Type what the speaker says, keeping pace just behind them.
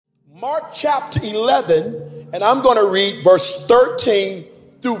Mark chapter 11, and I'm going to read verse 13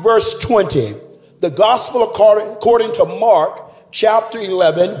 through verse 20. The gospel according to Mark chapter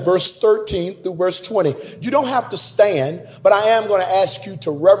 11, verse 13 through verse 20. You don't have to stand, but I am going to ask you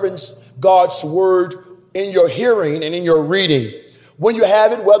to reverence God's word in your hearing and in your reading. When you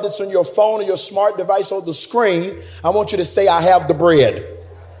have it, whether it's on your phone or your smart device or the screen, I want you to say, I have the bread.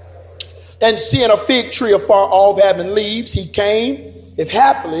 And seeing a fig tree afar off having leaves, he came, if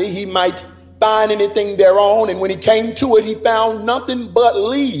happily he might find anything thereon. And when he came to it, he found nothing but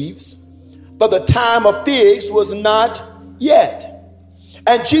leaves, for the time of figs was not yet.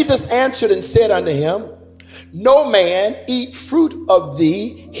 And Jesus answered and said unto him, no man eat fruit of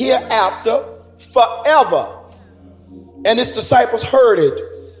thee hereafter forever. And his disciples heard it,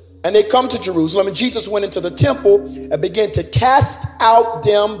 and they come to Jerusalem, and Jesus went into the temple and began to cast out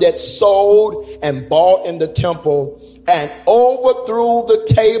them that sold and bought in the temple, and overthrew the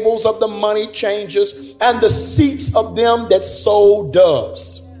tables of the money changers and the seats of them that sold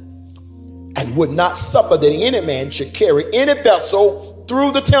doves, and would not suffer that any man should carry any vessel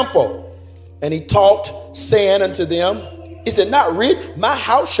through the temple. And he taught, saying unto them, is it not written, my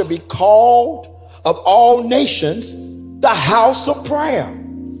house shall be called of all nations the house of prayer?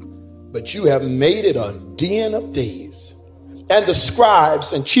 But you have made it a den of thieves. And the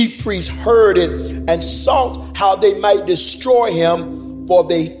scribes and chief priests heard it and sought how they might destroy him, for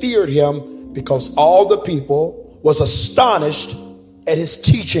they feared him, because all the people was astonished at his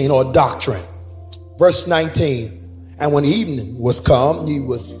teaching or doctrine. Verse 19, and when evening was come,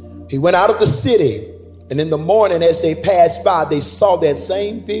 he went out of the city, and in the morning as they passed by, they saw that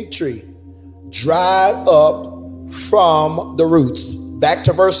same fig tree dried up from the roots. Back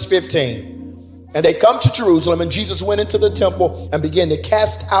to verse 15. And they come to Jerusalem, and Jesus went into the temple and began to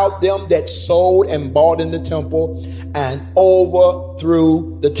cast out them that sold and bought in the temple, and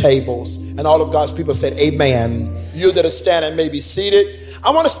overthrew the tables. And all of God's people said, amen. You that are standing may be seated.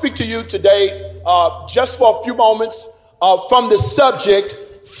 I want to speak to you today just for a few moments from the subject,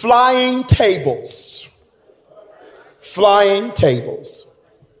 flying tables. Flying tables.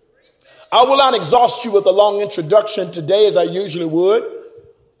 I will not exhaust you with a long introduction today as I usually would.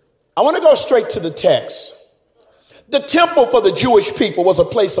 I want to go straight to the text. The temple for the Jewish people was a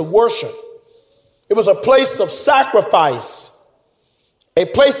place of worship. It was a place of sacrifice, a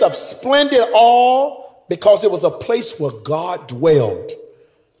place of splendid awe, because it was a place where God dwelled.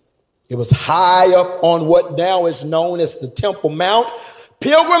 It was high up on what now is known as the Temple Mount.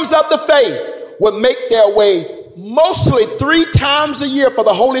 Pilgrims of the faith would make their way mostly 3 times a year for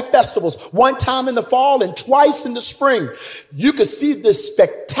the holy festivals, 1 time in the fall and twice in the spring. You could see this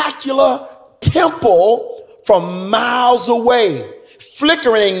spectacular temple from miles away,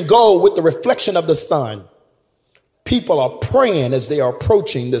 flickering in gold with the reflection of the sun. People are praying as they are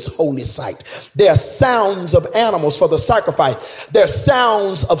approaching this holy site. There are sounds of animals for the sacrifice. There are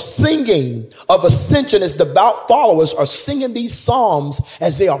sounds of singing, of ascension, as devout followers are singing these psalms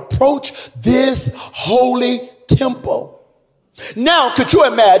as they approach this holy temple. Now, could you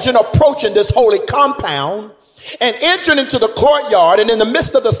imagine approaching this holy compound and entering into the courtyard, and in the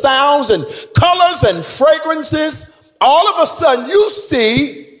midst of the sounds and colors and fragrances, all of a sudden you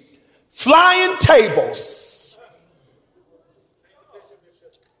see flying tables.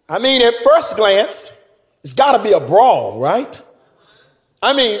 I mean, at first glance, it's got to be a brawl, right?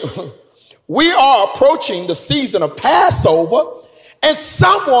 I mean, we are approaching the season of Passover, and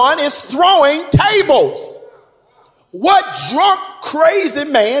someone is throwing tables. What drunk, crazy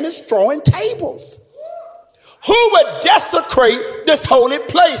man is throwing tables? Who would desecrate this holy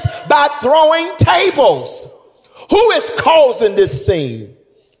place by throwing tables? Who is causing this scene?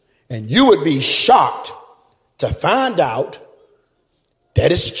 And you would be shocked to find out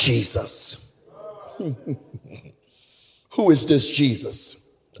that it's Jesus. Who is this Jesus?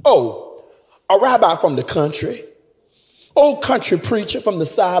 Oh, a rabbi from the country. Old country preacher from the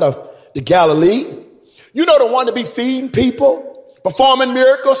side of the Galilee. You know, the one to be feeding people, performing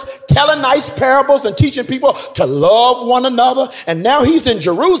miracles, telling nice parables, and teaching people to love one another. And now he's in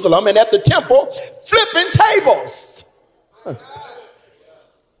Jerusalem and at the temple flipping tables.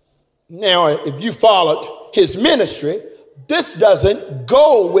 Now, if you followed his ministry, this doesn't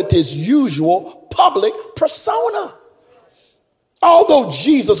go with his usual public persona. Although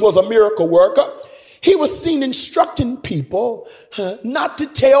Jesus was a miracle worker, he was seen instructing people not to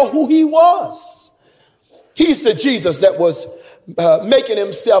tell who he was. He's the Jesus that was making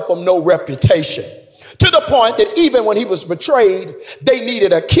himself of no reputation, to the point that even when he was betrayed, they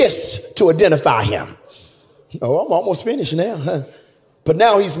needed a kiss to identify him. Oh, I'm almost finished now. But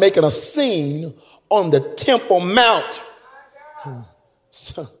now he's making a scene on the Temple Mount.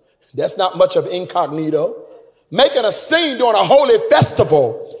 That's not much of incognito. Making a scene during a holy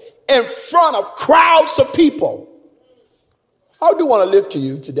festival in front of crowds of people. I do want to live to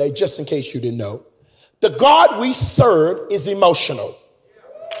you today, just in case you didn't know. The God we serve is emotional.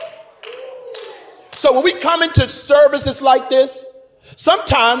 So when we come into services like this,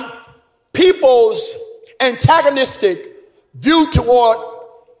 sometimes people's antagonistic view toward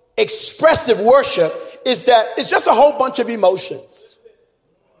expressive worship is that it's just a whole bunch of emotions.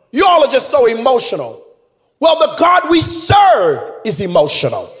 You all are just so emotional. Well, the God we serve is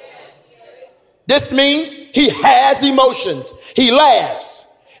emotional. This means he has emotions. He laughs.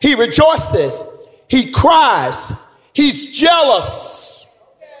 He rejoices. He cries. He's jealous.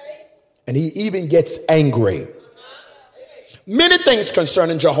 And he even gets angry. Many things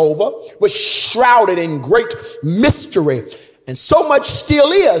concerning Jehovah were shrouded in great mystery, and so much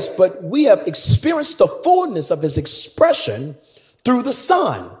still is, but we have experienced the fullness of his expression through the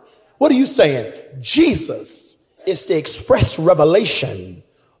Son. What are you saying? Jesus is the express revelation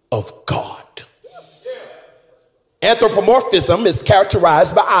of God. Anthropomorphism is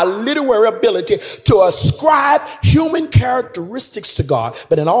characterized by our literary ability to ascribe human characteristics to God.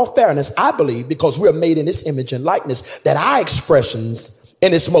 But in all fairness, I believe, because we're made in his image and likeness, that our expressions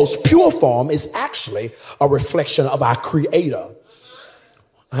in its most pure form is actually a reflection of our Creator.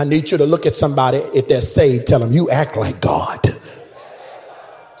 I need you to look at somebody, if they're saved, tell them, you act like God.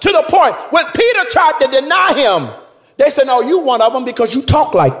 To the point, when Peter tried to deny him, they said, no, you one of them because you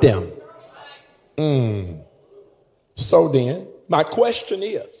talk like them. So then, my question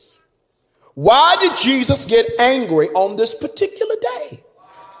is, why did Jesus get angry on this particular day?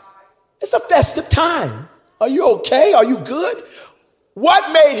 It's a festive time. Are you okay? Are you good?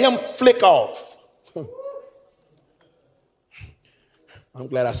 What made him flick off? I'm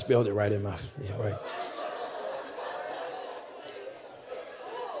glad I spelled it right in my, yeah, right.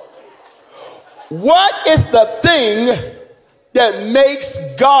 What is the thing that makes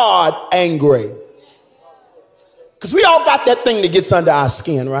God angry? Because we all got that thing that gets under our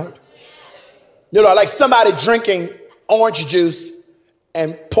skin, right? You know, like somebody drinking orange juice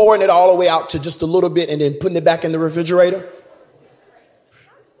and pouring it all the way out to just a little bit and then putting it back in the refrigerator.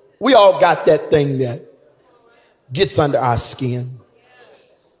 We all got that thing that gets under our skin.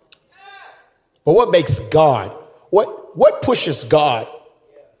 But what makes God, what pushes God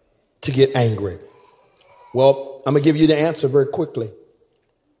to get angry? Well, I'm going to give you the answer very quickly.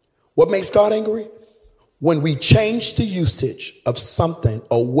 What makes God angry? When we change the usage of something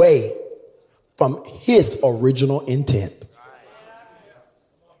away from his original intent.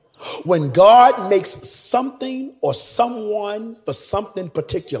 When God makes something or someone for something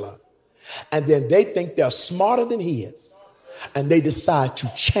particular, and then they think they're smarter than he is, and they decide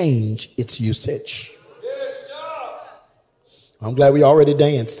to change its usage. I'm glad we already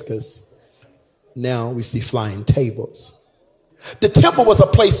danced, because now we see flying tables. The temple was a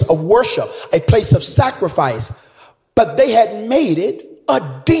place of worship, a place of sacrifice, but they had made it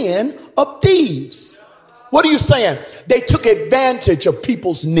a den of thieves. What are you saying? They took advantage of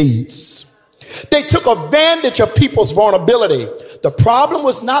people's needs. They took advantage of people's vulnerability. The problem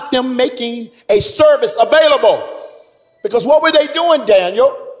was not them making a service available. Because what were they doing,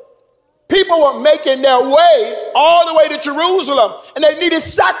 Daniel? People were making their way all the way to Jerusalem, and they needed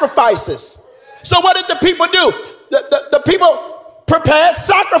sacrifices. So what did the people do? The people prepared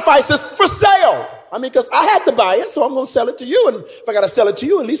sacrifices for sale. I mean, because I had to buy it, so I'm going to sell it to you. And if I got to sell it to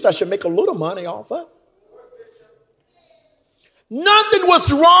you, at least I should make a little money off of it. Nothing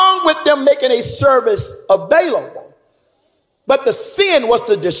was wrong with them making a service available. But the sin was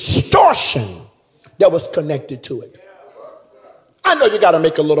the distortion that was connected to it. I know you got to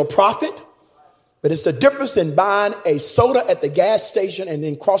make a little profit, but it's the difference in buying a soda at the gas station and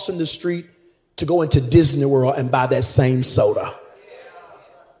then crossing the street to go into Disney World and buy that same soda.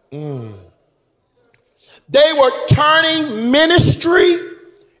 They were turning ministry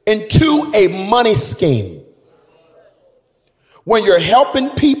into a money scheme. When you're helping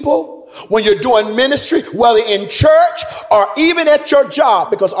people, when you're doing ministry, whether in church or even at your job,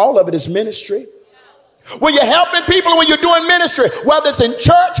 because all of it is ministry. When you're helping people, when you're doing ministry, whether it's in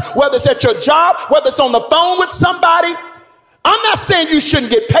church, whether it's at your job, whether it's on the phone with somebody, I'm not saying you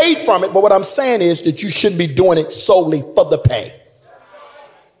shouldn't get paid from it, but what I'm saying is that you shouldn't be doing it solely for the pay.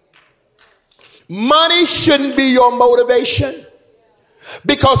 Money shouldn't be your motivation,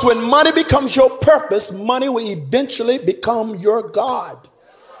 because when money becomes your purpose, money will eventually become your God.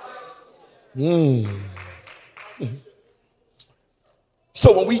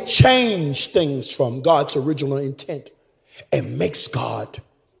 So when we change things from God's original intent, it makes God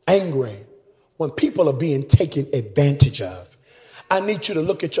angry when people are being taken advantage of. I need you to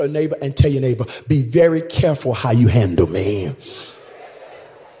look at your neighbor and tell your neighbor, be very careful how you handle me.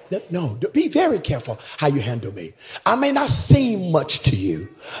 No, be very careful how you handle me. I may not seem much to you.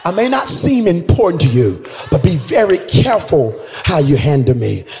 I may not seem important to you, but be very careful how you handle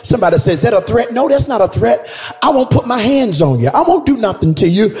me. Somebody says, is that a threat? No, that's not a threat. I won't put my hands on you. I won't do nothing to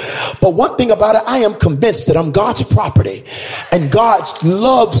you. But one thing about it, I am convinced that I'm God's property and God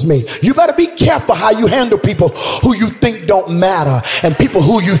loves me. You better be careful how you handle people who you think don't matter and people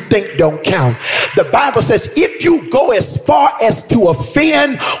who you think don't count. The Bible says, if you go as far as to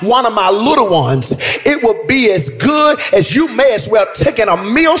offend one of my little ones, it will be as good as you may as well taken a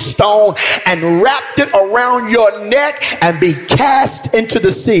millstone and wrapped it around your neck and be cast into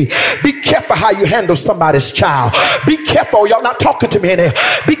the sea. Be careful how you handle somebody's child. Be careful. Y'all not talking to me in there.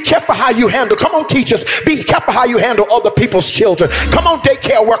 Be careful how you handle. Come on, teachers. Be careful how you handle other people's children. Come on,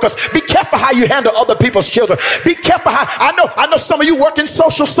 daycare workers. Be careful how you handle other people's children. Be careful how, I know some of you work in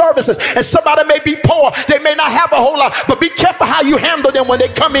social services and somebody may be poor. They may not have a whole lot, but be careful how you handle them when they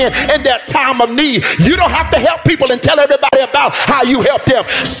come in their time of need. You don't have to help people and tell everybody about how you help them.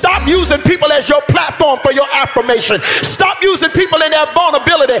 Stop using people as your platform for your affirmation. Stop using people in their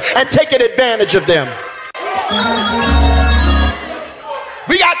vulnerability and taking advantage of them.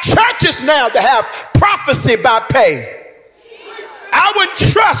 We got churches now that have prophecy by pay. I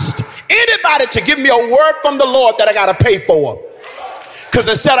would trust anybody to give me a word from the Lord that I got to pay for. Because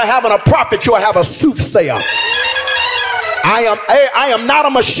instead of having a prophet, you'll have a soothsayer. I am not a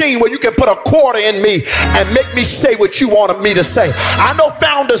machine where you can put a quarter in me and make me say what you wanted me to say. I know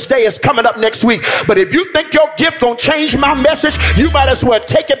Founders Day is coming up next week, but if you think your gift gonna change my message, you might as well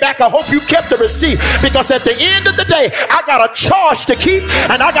take it back. I hope you kept the receipt, because at the end of the day, I got a charge to keep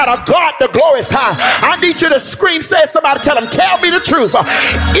and I got a God to glorify. I need you to scream, say somebody, tell them, tell me the truth.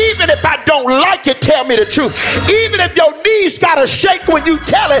 Even if I don't like it, tell me the truth. Even if your knees gotta shake when you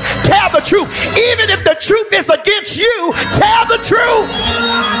tell it, tell the truth. Even if the truth is against you, tell the truth.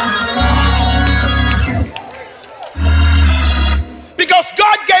 Because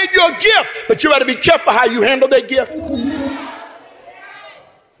God gave you a gift, but you got to be careful how you handle that gift.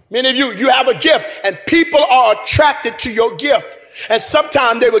 Many of you have a gift and people are attracted to your gift. And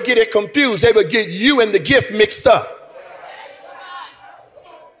sometimes they will get it confused. They will get you and the gift mixed up.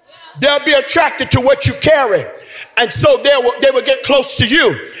 They'll be attracted to what you carry. And so they will get close to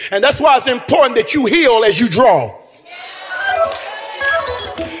you. And that's why it's important that you heal as you draw.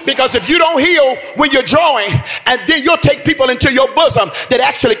 Because if you don't heal when you're drawing, and then you'll take people into your bosom that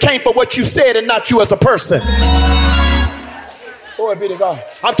actually came for what you said and not you as a person. Glory be to God.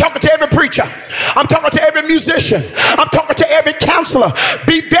 I'm talking to every preacher. I'm talking to every musician. I'm talking to every counselor.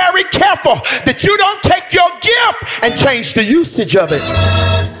 Be very careful that you don't take your gift and change the usage of it.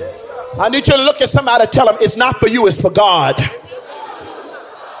 I need you to look at somebody and tell them it's not for you, it's for God.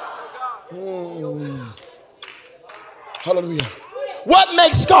 Hallelujah. What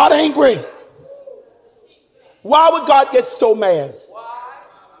makes God angry? Why would God get so mad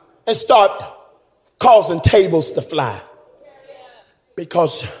and start causing tables to fly?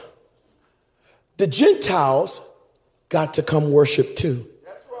 Because the Gentiles got to come worship too.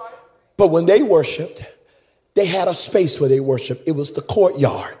 But when they worshiped, they had a space where they worshiped. It was the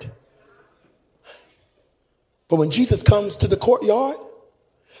courtyard. But when Jesus comes to the courtyard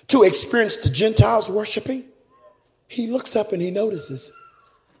to experience the Gentiles worshiping, he looks up and he notices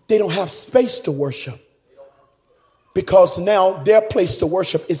they don't have space to worship, because now their place to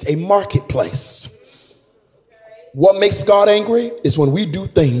worship is a marketplace. What makes God angry is when we do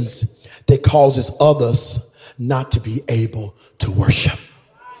things that causes others not to be able to worship.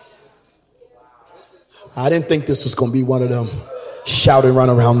 I didn't think this was going to be one of them shout and run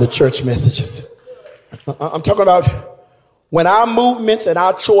around the church messages. I'm talking about when our movements and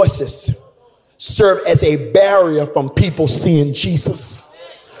our choices serve as a barrier from people seeing Jesus.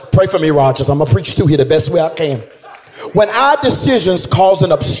 Pray for me, Rogers. I'm going to preach through here the best way I can. When our decisions cause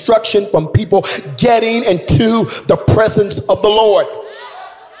an obstruction from people getting into the presence of the Lord.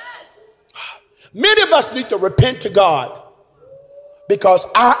 Many of us need to repent to God, because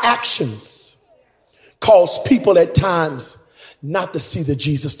our actions cause people at times not to see the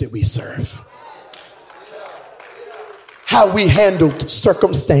Jesus that we serve. How we handled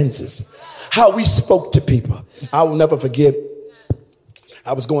circumstances. How we spoke to people. I will never forget.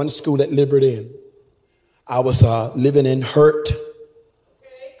 I was going to school at Liberty, and I was living in Hurt,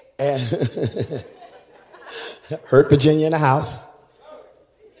 and Hurt, Virginia, in a house.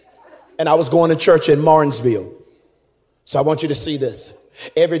 And I was going to church in Martinsville. So I want you to see this.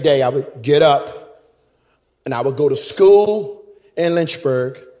 Every day I would get up and I would go to school in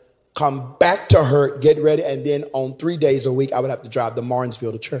Lynchburg, come back to Hurt, get ready, and then on 3 days a week, I would have to drive to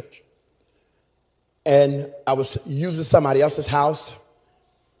Martinsville to church. And I was using somebody else's house,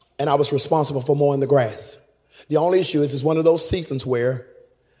 and I was responsible for mowing the grass. The only issue is it's one of those seasons where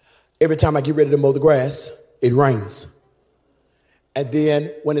every time I get ready to mow the grass, it rains. And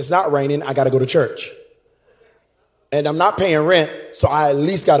then when it's not raining, I got to go to church. And I'm not paying rent, so I at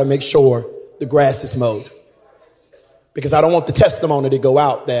least got to make sure the grass is mowed. Because I don't want the testimony to go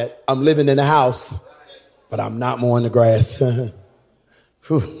out that I'm living in the house, but I'm not mowing the grass.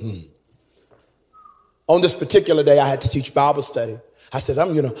 On this particular day, I had to teach Bible study. I said,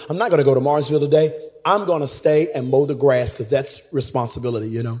 I'm not going to go to Martinsville today. I'm going to stay and mow the grass because that's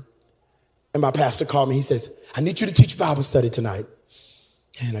responsibility, And my pastor called me. He says, I need you to teach Bible study tonight.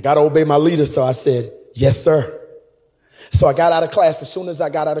 And I got to obey my leader. So I said, yes, sir. So I got out of class. As soon as I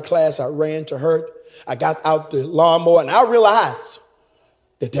got out of class, I ran to Hurt. I got out the lawnmower and I realized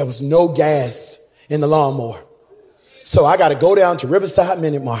that there was no gas in the lawnmower. So I got to go down to Riverside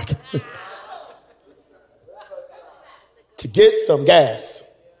Minute Market to get some gas.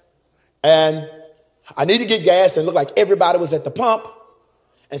 And I need to get gas, and it looked like everybody was at the pump.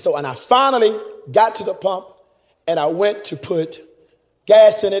 And I finally got to the pump, and I went to put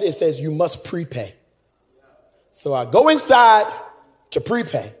gas in it. It says you must prepay. So I go inside to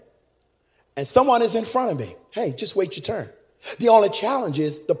prepay, and someone is in front of me. Hey, just wait your turn. The only challenge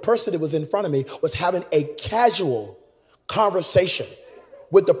is the person that was in front of me was having a casual conversation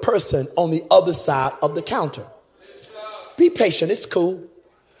with the person on the other side of the counter. Be patient, it's cool.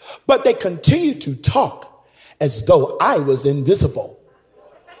 But they continue to talk as though I was invisible.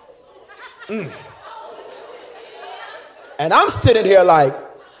 And I'm sitting here like,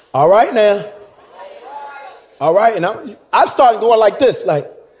 all right now. All right. And I'm starting going like this, like,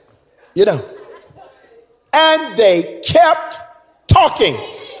 And they kept talking.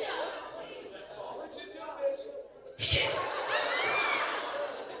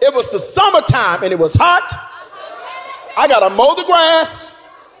 It was the summertime and it was hot. I got to mow the grass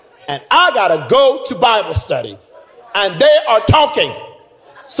and I got to go to Bible study. And they are talking.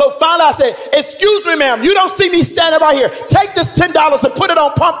 So finally I said, excuse me, ma'am, you don't see me standing right here. Take this $10 and put it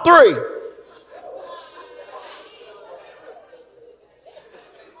on pump 3.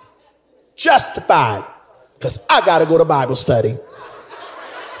 Justified, because I got to go to Bible study.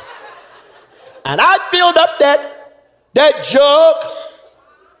 And I filled up that jug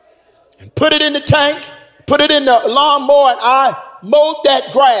and put it in the tank, put it in the lawnmower, and I mowed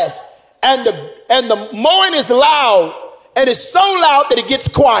that grass. And the mowing is loud, and it's so loud that it gets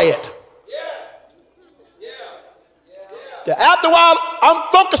quiet. After a while,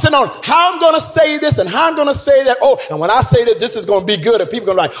 I'm focusing on how I'm going to say this and how I'm going to say that. Oh, and when I say that this is going to be good, and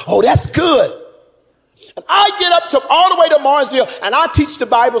people are going to be like, oh, that's good. And I get up to all the way to Martinsville, and I teach the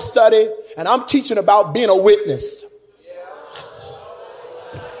Bible study, and I'm teaching about being a witness.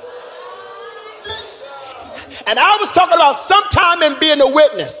 And I was talking about sometime in being a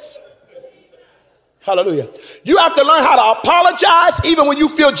witness. Hallelujah. You have to learn how to apologize even when you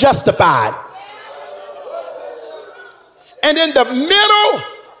feel justified. And in the middle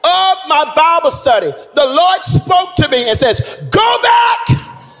of my Bible study, the Lord spoke to me and says, go back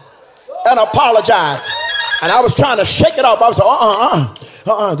and apologize. And I was trying to shake it off. I was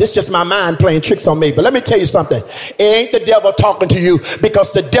like, this is just my mind playing tricks on me. But let me tell you something. It ain't the devil talking to you,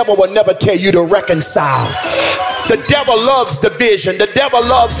 because the devil will never tell you to reconcile. The devil loves division. The devil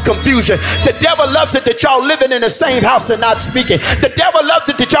loves confusion. The devil loves it that y'all living in the same house and not speaking. The devil loves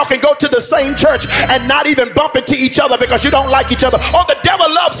it that y'all can go to the same church and not even bump into each other because you don't like each other. Or the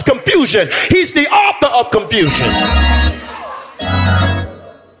devil loves confusion. He's the author of confusion.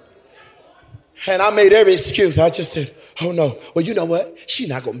 And I made every excuse. I just said, oh no. Well, you know what? She's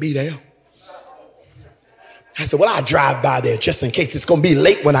not going to be there. I said, well, I'll drive by there just in case it's going to be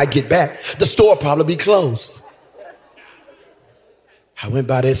late when I get back. The store will probably be closed. I went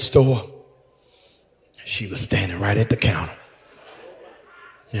by that store. She was standing right at the counter.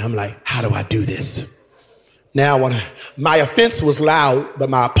 Now I'm like, how do I do this? Now my offense was loud,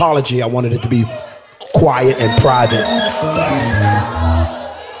 but my apology, I wanted it to be quiet and private.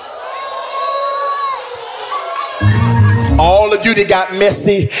 All of you that got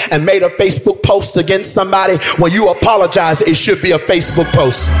messy and made a Facebook post against somebody, when you apologize, it should be a Facebook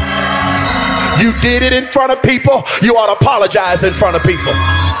post. You did it in front of people, you ought to apologize in front of people.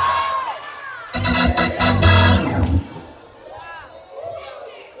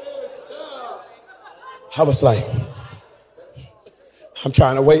 I was like, I'm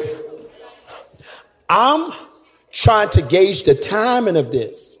trying to wait. I'm trying to gauge the timing of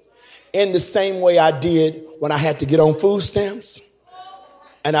this in the same way I did when I had to get on food stamps.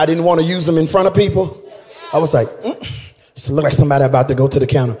 and I didn't want to use them in front of people. I was like, this look like somebody about to go to the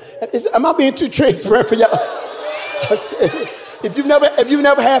counter. Am I being too transparent for y'all? I said, if you've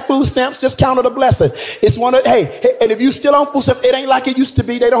never had food stamps, just count it a blessing. It's one of, hey, and if you still on food stamps, it ain't like it used to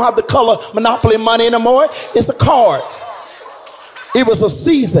be. They don't have the color Monopoly money anymore. It's a card. It was a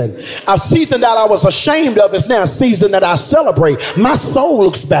season that I was ashamed of. It's now a season that I celebrate. My soul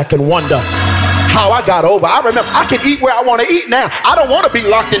looks back and wonder how I got over. I remember I can eat where I want to eat now. I don't want to be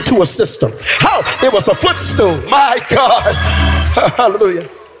locked into a system. How? It was a footstool. My God. Hallelujah.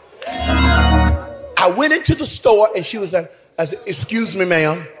 I went into the store and she was like, I said, excuse me,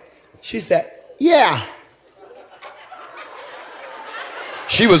 ma'am. She said, yeah.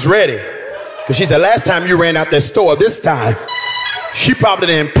 She was ready. Because she said, last time you ran out that store, this time. She probably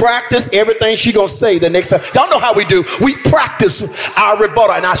didn't practice everything she gonna say the next time. Y'all know how we do. We practice our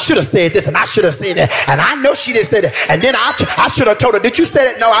rebuttal. And I should have said this and I should have said that. And I know she didn't say that. And then I should have told her, did you say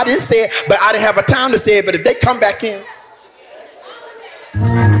that? No, I didn't say it, but I didn't have a time to say it. But if they come back in.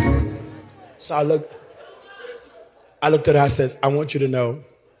 So I looked at her, I says, I want you to know,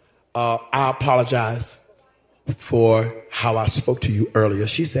 I apologize for how I spoke to you earlier.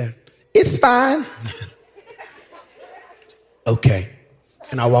 She said, it's fine. Okay.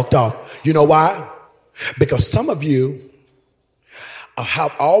 And I walked off. You know why? Because some of you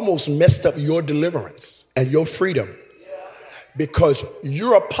have almost messed up your deliverance and your freedom because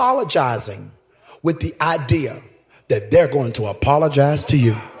you're apologizing with the idea that they're going to apologize to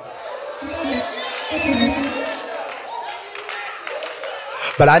you.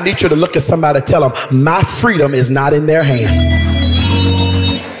 But I need you to look at somebody and tell them, my freedom is not in their hand.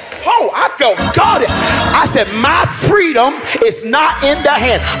 I felt God. I said, my freedom is not in the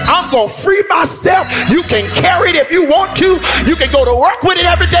hand. I'm going to free myself. You can carry it if you want to. You can go to work with it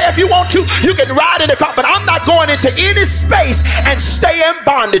every day if you want to. You can ride in the car, but I'm not going into any space and stay in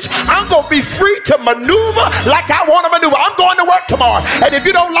bondage. I'm going to be free to maneuver like I want to maneuver. I'm going to work tomorrow. And if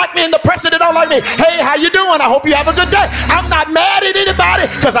you don't like me and the president don't like me, hey, how you doing? I hope you have a good day. I'm not mad at anybody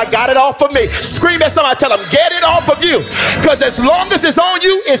because I got it off of me. Scream at somebody, tell them, get it off of you. Because as long as it's on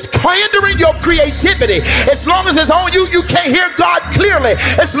you, it's hindering your creativity. As long as it's on you, you can't hear God clearly.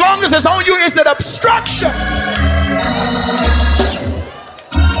 As long as it's on you, it's an obstruction.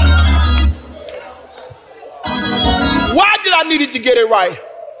 Why did I need to get it right?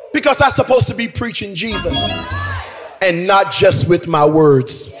 Because I'm supposed to be preaching Jesus and not just with my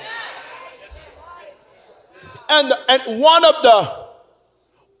words. And one of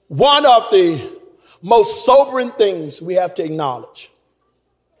the most sobering things we have to acknowledge,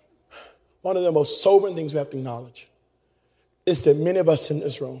 one of the most sobering things we have to acknowledge is that many of us in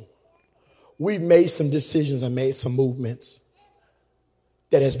this room, we've made some decisions and made some movements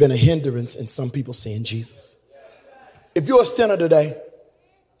that has been a hindrance in some people seeing Jesus. If you're a sinner today,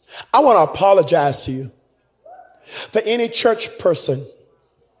 I want to apologize to you for any church person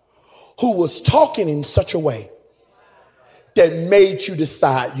who was talking in such a way that made you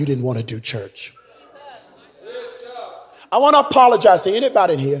decide you didn't want to do church. I want to apologize to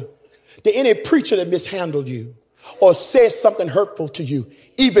anybody in here, to any preacher that mishandled you or said something hurtful to you,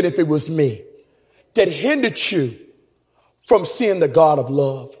 even if it was me, that hindered you from seeing the God of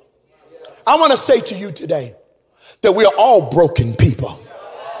love. I want to say to you today that we are all broken people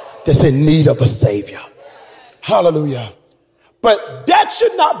that's in need of a Savior. Hallelujah. But that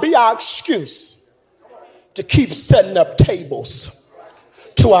should not be our excuse to keep setting up tables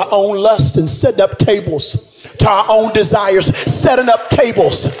to our own lust and setting up tables to our own desires, setting up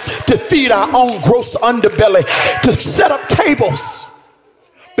tables to feed our own gross underbelly, to set up tables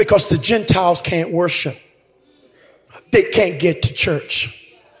because the Gentiles can't worship. They can't get to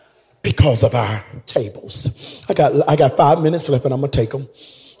church because of our tables. I got 5 minutes left and I'm going to take them.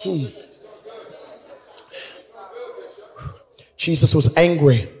 Jesus was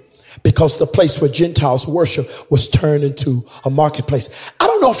angry because the place where Gentiles worship was turned into a marketplace. I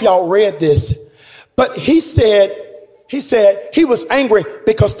don't know if y'all read this, but he said he was angry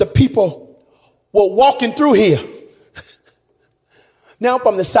because the people were walking through here. Now I'm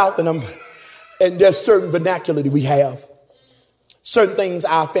from the South and there's certain vernacular that we have. Certain things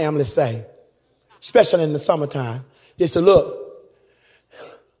our families say, especially in the summertime. They say, look,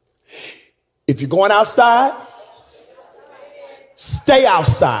 if you're going outside, stay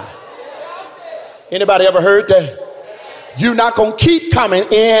outside. Anybody ever heard that? You're not going to keep coming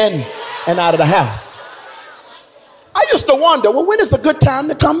in and out of the house. I used to wonder, well, when is a good time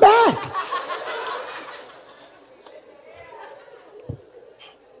to come back?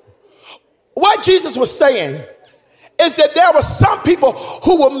 What Jesus was saying is that there were some people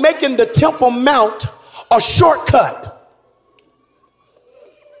who were making the Temple Mount a shortcut.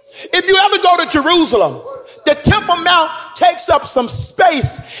 If you ever go to Jerusalem, the Temple Mount takes up some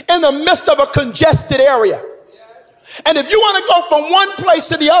space in the midst of a congested area. And if you want to go from one place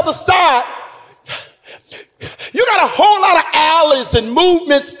to the other side, you got a whole lot of alleys and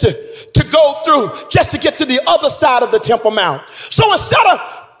movements to go through just to get to the other side of the Temple Mount. So instead of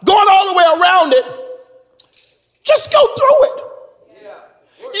going all the way around it, just go through it.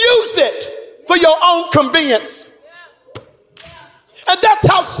 Use it for your own convenience. And that's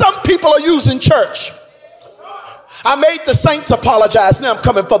how some people are using church. I made the saints apologize. Now I'm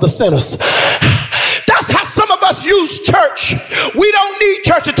coming for the sinners. That's how some of us use church. We don't need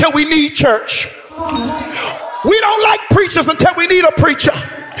church until we need church. We don't like preachers until we need a preacher.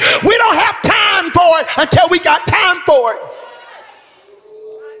 We don't have time for it until we got time for it.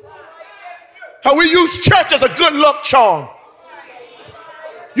 How we use church as a good luck charm.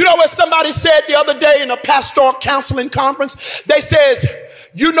 You know what somebody said the other day in a pastoral counseling conference? They says,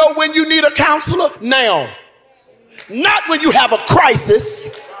 you know when you need a counselor? Now. Not when you have a crisis.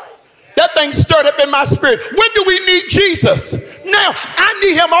 That thing stirred up in my spirit. When do we need Jesus? Now. I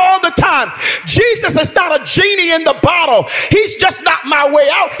need him all the time. Jesus is not a genie in the bottle. He's just not my way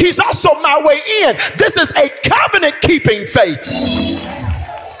out. He's also my way in. This is a covenant keeping faith.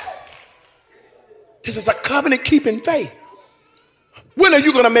 This is a covenant keeping faith. When are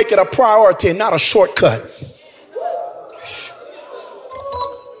you going to make it a priority and not a shortcut?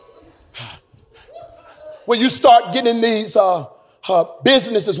 When you start getting these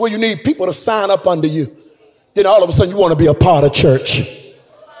businesses where you need people to sign up under you, then all of a sudden you want to be a part of church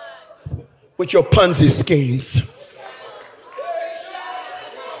with your Ponzi schemes.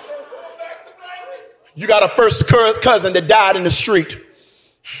 You got a first cousin that died in the street.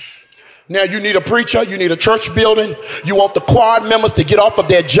 Now you need a preacher, you need a church building, you want the choir members to get off of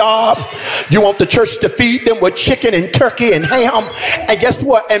their job, you want the church to feed them with chicken and turkey and ham, and guess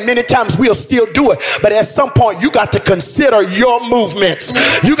what? And many times we'll still do it, but at some point you got to consider your movements.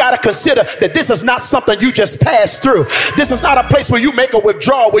 You got to consider that this is not something you just pass through. This is not a place where you make a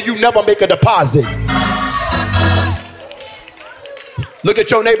withdrawal where you never make a deposit. Look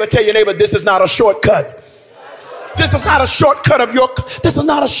at your neighbor, tell your neighbor, this is not a shortcut. This is not a shortcut of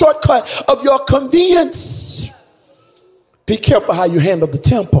your convenience. Be careful how you handle the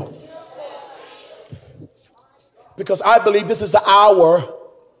temple. Because I believe this is the hour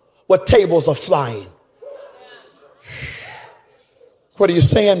where tables are flying. What are you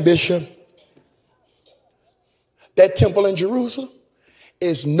saying, Bishop? That temple in Jerusalem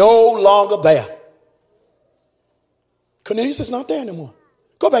is no longer there. Cornelius is not there anymore.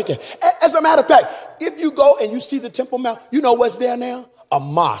 Go back there. As a matter of fact, if you go and you see the Temple Mount, you know what's there now? A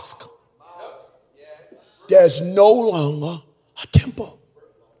mosque. There's no longer a temple.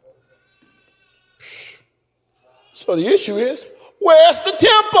 So the issue is, where's the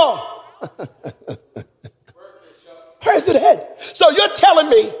temple? Where's it at? So you're telling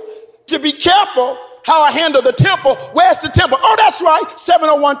me to be careful how I handle the temple. Where's the temple? Oh, that's right.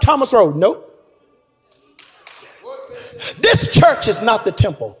 701 Thomas Road. Nope. This church is not the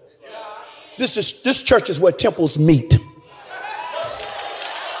temple. This church is where temples meet.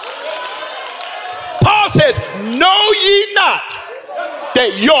 Paul says, know ye not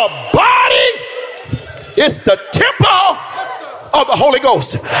that your body is the temple of the Holy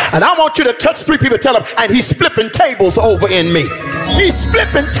Ghost. And I want you to touch 3 people, tell them, and he's flipping tables over in me. He's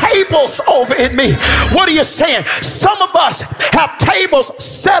flipping tables over in me. What are you saying? Some of us have tables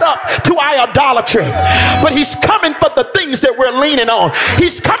set up to our idolatry, but he's coming for the things that we're leaning on.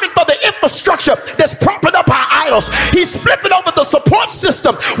 He's coming for the infrastructure that's propping up our idols. He's flipping over the support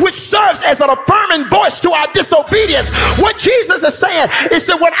system, which serves as an affirming voice to our disobedience. What Jesus is saying is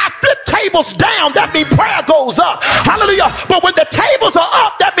that when I flip tables down, that means prayer goes up. Hallelujah. But when the tables are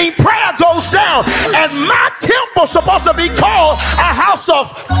up, that means prayer goes down. And my temple's supposed to be called a house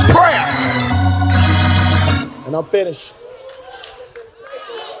of prayer. And I'm finished.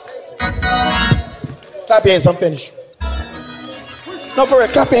 Clap your hands, I'm finished. No, for real,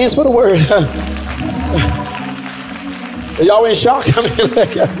 clap your hands for the word. Are y'all in shock?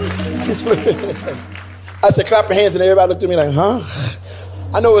 I said, clap your hands, and everybody looked at me like, huh?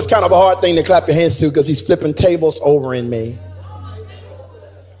 I know it's kind of a hard thing to clap your hands to because he's flipping tables over in me.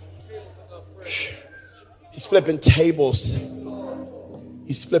 He's flipping tables.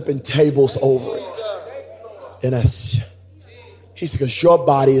 He's flipping tables over in us. He said, because your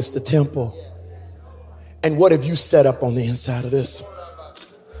body is the temple. And what have you set up on the inside of this?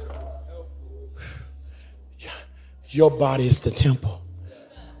 Your body is the temple.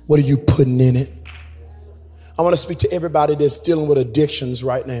 What are you putting in it? I want to speak to everybody that's dealing with addictions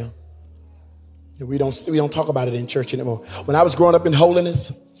right now. We don't talk about it in church anymore. When I was growing up in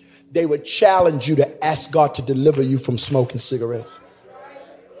holiness, they would challenge you to ask God to deliver you from smoking cigarettes.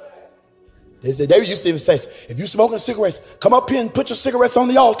 They used to even say, if you're smoking cigarettes, come up here and put your cigarettes on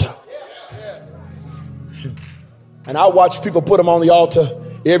the altar. And I watch people put them on the altar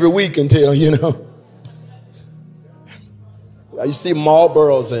every week until, you see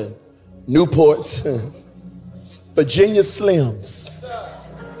Marlboros and Newports, Virginia Slims.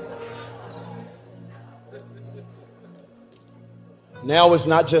 Now it's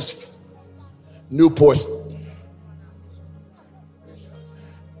not just Newports.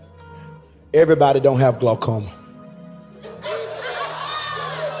 Everybody don't have glaucoma.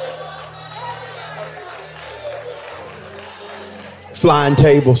 Flying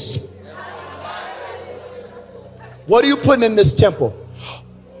tables. What are you putting in this temple?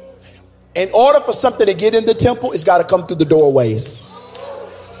 In order for something to get in the temple, it's got to come through the doorways.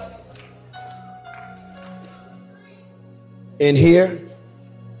 In here,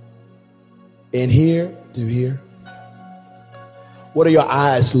 through here. What are your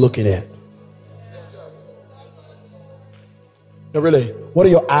eyes looking at? No, really, what are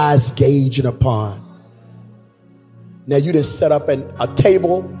your eyes gauging upon? Now you just set up a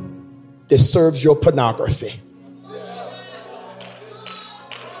table that serves your pornography.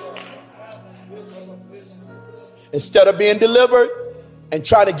 Instead of being delivered and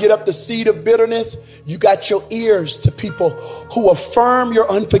trying to get up the seed of bitterness, you got your ears to people who affirm your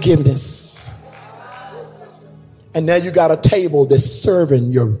unforgiveness. And now you got a table that's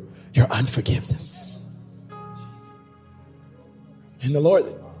serving your unforgiveness. And the Lord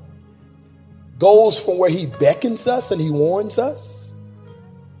goes from where he beckons us and he warns us.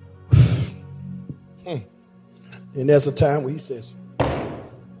 And there's a time where he says,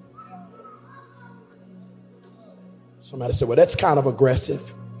 somebody said, well, that's kind of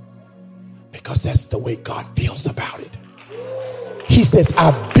aggressive. Because that's the way God feels about it. He says,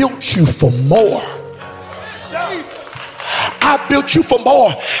 I built you for more. I built you for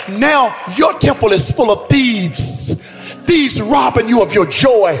more. Now your temple is full of thieves. Thieves robbing you of your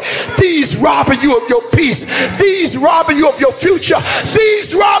joy. Thieves robbing you of your peace. Thieves robbing you of your future.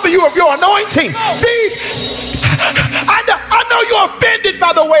 Thieves robbing you of your anointing. Thieves. I know you're offended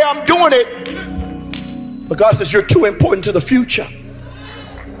by the way I'm doing it. But God says you're too important to the future.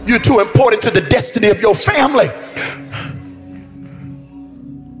 You're too important to the destiny of your family.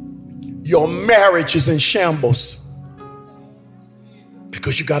 Your marriage is in shambles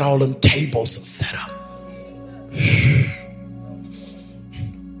because you got all them tables set up.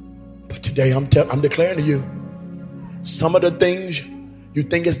 But today I'm declaring to you, some of the things you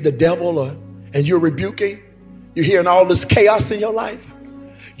think is the devil and you're rebuking, you're hearing all this chaos in your life.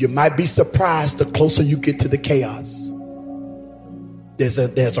 You might be surprised the closer you get to the chaos. There's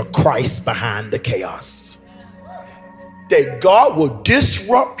a Christ behind the chaos. That God will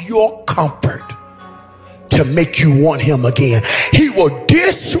disrupt your comfort to make you want him again. He will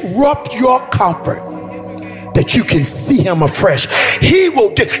disrupt your comfort that you can see him afresh. He will,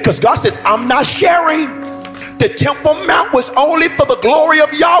 because God says, I'm not sharing. The Temple Mount was only for the glory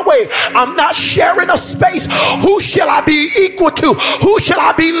of Yahweh. I'm not sharing a space. Who shall I be equal to? Who shall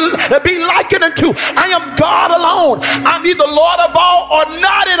I be likened unto? I am God alone. I'm either Lord of all or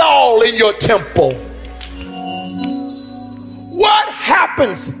not at all in your temple. What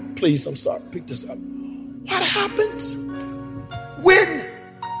happens? Please, I'm sorry, pick this up. What happens when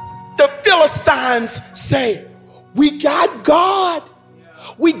the Philistines say, we got God,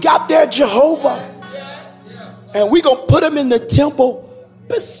 we got their Jehovah, and we're going to put him in the temple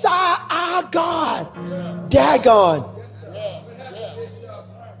beside our God, Dagon.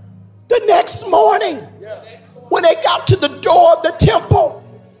 The next morning, when they got to the door of the temple,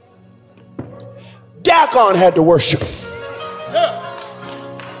 Dagon had to worship.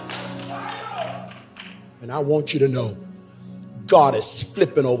 And I want you to know, God is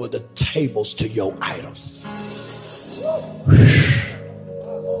flipping over the tables to your idols.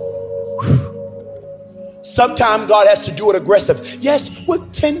 Sometimes God has to do it aggressive. Yes,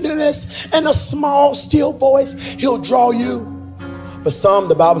 with tenderness and a small, still voice, he'll draw you. But some,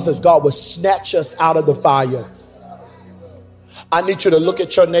 the Bible says, God will snatch us out of the fire. I need you to look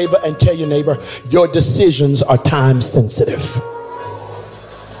at your neighbor and tell your neighbor, your decisions are time sensitive.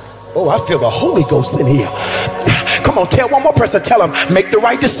 Oh, I feel the Holy Ghost in here. Come on, tell one more person, tell them, make the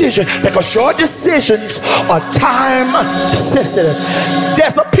right decision, because your decisions are time sensitive.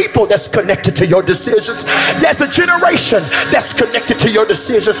 There's a people that's connected to your decisions. There's a generation that's connected to your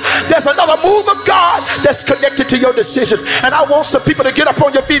decisions. There's another move of God that's connected to your decisions. And I want some people to get up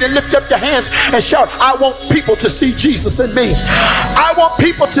on your feet and lift up your hands and shout, I want people to see Jesus in me. I want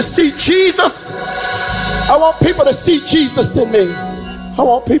people to see Jesus. I want people to see Jesus in me. I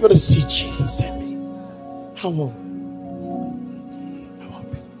want people to see Jesus in me. I want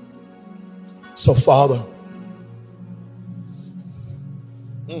people. So, Father,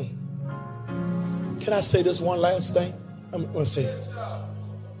 can I say this one last thing? I'm going to say it.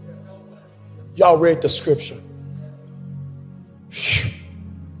 Y'all read the scripture.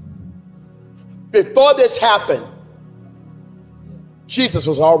 Before this happened, Jesus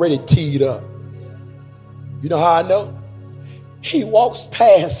was already teed up. You know how I know? He walks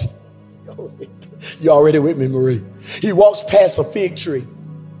past. You already with me, Marie? He walks past a fig tree,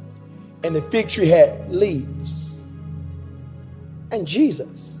 and the fig tree had leaves. And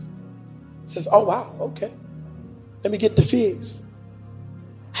Jesus says, oh, wow, okay. Let me get the figs.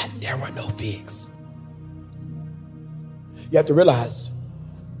 And there were no figs. You have to realize,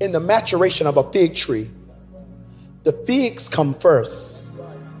 in the maturation of a fig tree, the figs come first.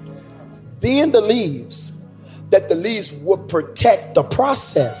 Then the leaves, that the leaves would protect the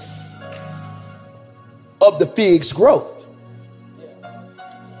process of the fig's growth.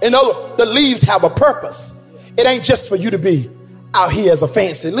 In other words, the leaves have a purpose. It ain't just for you to be out here as a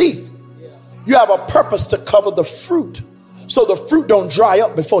fancy leaf. You have a purpose to cover the fruit, so the fruit don't dry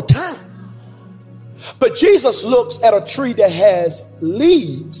up before time. But Jesus looks at a tree that has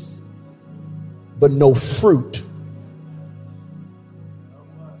leaves, but no fruit.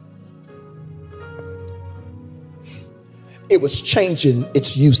 It was changing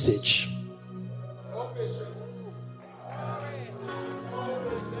its usage.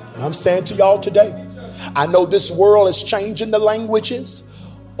 And I'm saying to y'all today, I know this world is changing the languages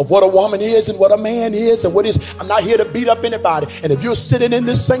of what a woman is and what a man is and what is. I'm not here to beat up anybody. And if you're sitting in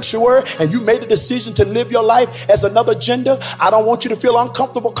this sanctuary and you made a decision to live your life as another gender, I don't want you to feel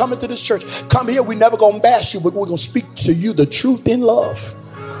uncomfortable coming to this church. Come here. We never gonna bash you, but we're gonna speak to you the truth in love.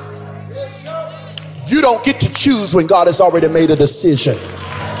 You don't get to choose when God has already made a decision.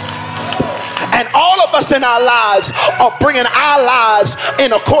 And all of us in our lives are bringing our lives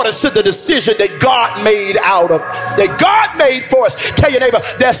in accordance to the decision that God made that God made for us. Tell your neighbor,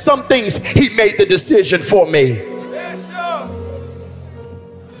 there's some things he made the decision for me.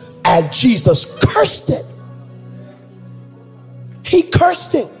 And Jesus cursed it. He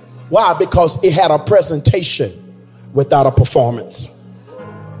cursed it. Why? Because it had a presentation without a performance.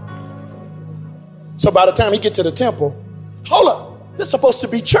 So by the time he get to the temple, hold up, this is supposed to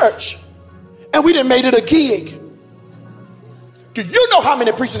be church. And we done made it a gig. Do you know how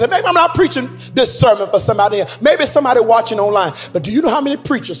many preachers, maybe I'm not preaching this sermon for somebody else, maybe somebody watching online, but do you know how many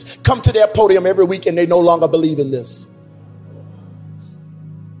preachers come to their podium every week and they no longer believe in this?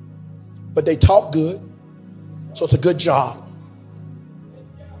 But they talk good, so it's a good job.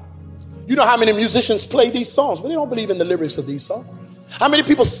 You know how many musicians play these songs, but they don't believe in the lyrics of these songs? How many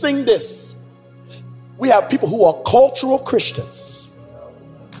people sing this? We have people who are cultural Christians,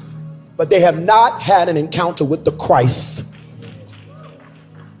 but they have not had an encounter with the Christ.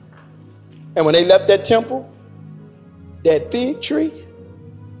 And when they left that temple, that fig tree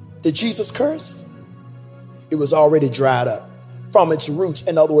that Jesus cursed, it was already dried up from its roots.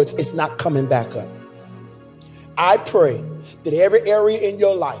 In other words, it's not coming back up. I pray that every area in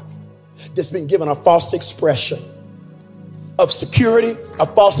your life that's been given a false expression of security, a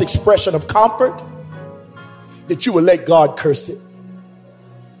false expression of comfort, that you will let God curse it.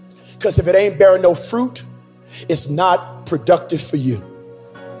 Because if it ain't bearing no fruit, it's not productive for you.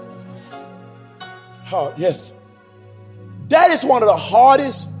 Oh, yes. That is one of the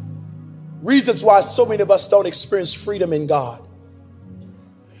hardest reasons why so many of us don't experience freedom in God.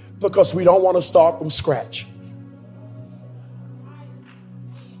 Because we don't want to start from scratch.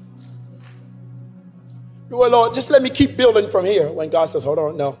 Well, Lord, just let me keep building from here. When God says, hold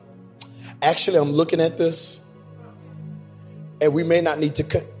on, no. Actually, I'm looking at this. And we may not need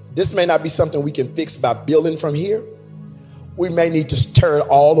to, this may not be something we can fix by building from here. We may need to turn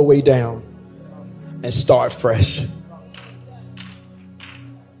all the way down and start fresh.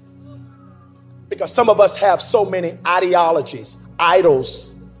 Because some of us have so many ideologies,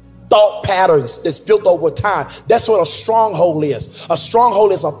 idols, thought patterns that's built over time. That's what a stronghold is. A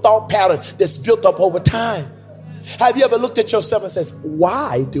stronghold is a thought pattern that's built up over time. Have you ever looked at yourself and says,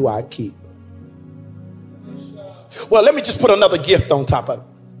 why do I keep? Well, let me just put another gift on top of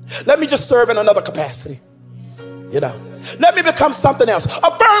it. Let me just serve in another capacity. Let me become something else.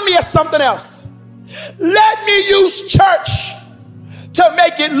 Affirm me as something else. Let me use church to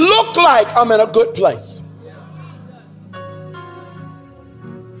make it look like I'm in a good place.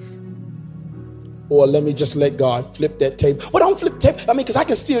 Or let me just let God flip that table. Well, don't flip the table. I mean, because I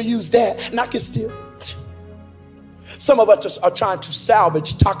can still use that, and I can still. Some of us are trying to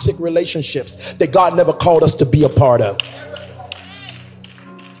salvage toxic relationships that God never called us to be a part of.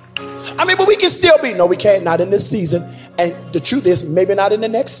 mean, but we can still be. No, we can't. Not in this season. And the truth is, maybe not in the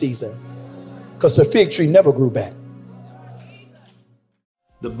next season. Because the fig tree never grew back.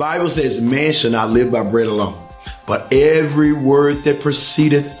 The Bible says, man shall not live by bread alone, but every word that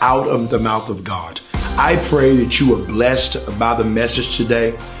proceedeth out of the mouth of God. I pray that you are blessed by the message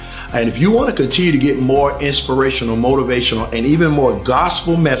today. And if you want to continue to get more inspirational, motivational, and even more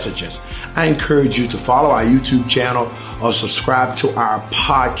gospel messages, I encourage you to follow our YouTube channel or subscribe to our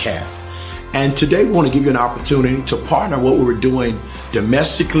podcast. And today we want to give you an opportunity to partner what we're doing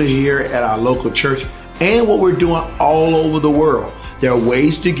domestically here at our local church and what we're doing all over the world. There are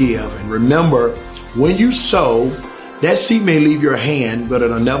ways to give. And remember, when you sow, that seed may leave your hand, but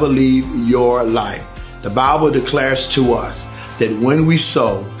it'll never leave your life. The Bible declares to us that when we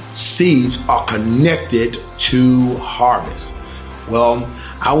sow, seeds are connected to harvest. Well,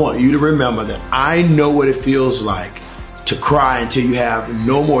 I want you to remember that I know what it feels like to cry until you have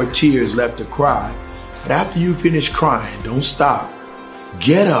no more tears left to cry. But after you finish crying, don't stop.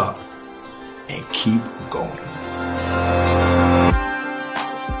 Get up and keep going.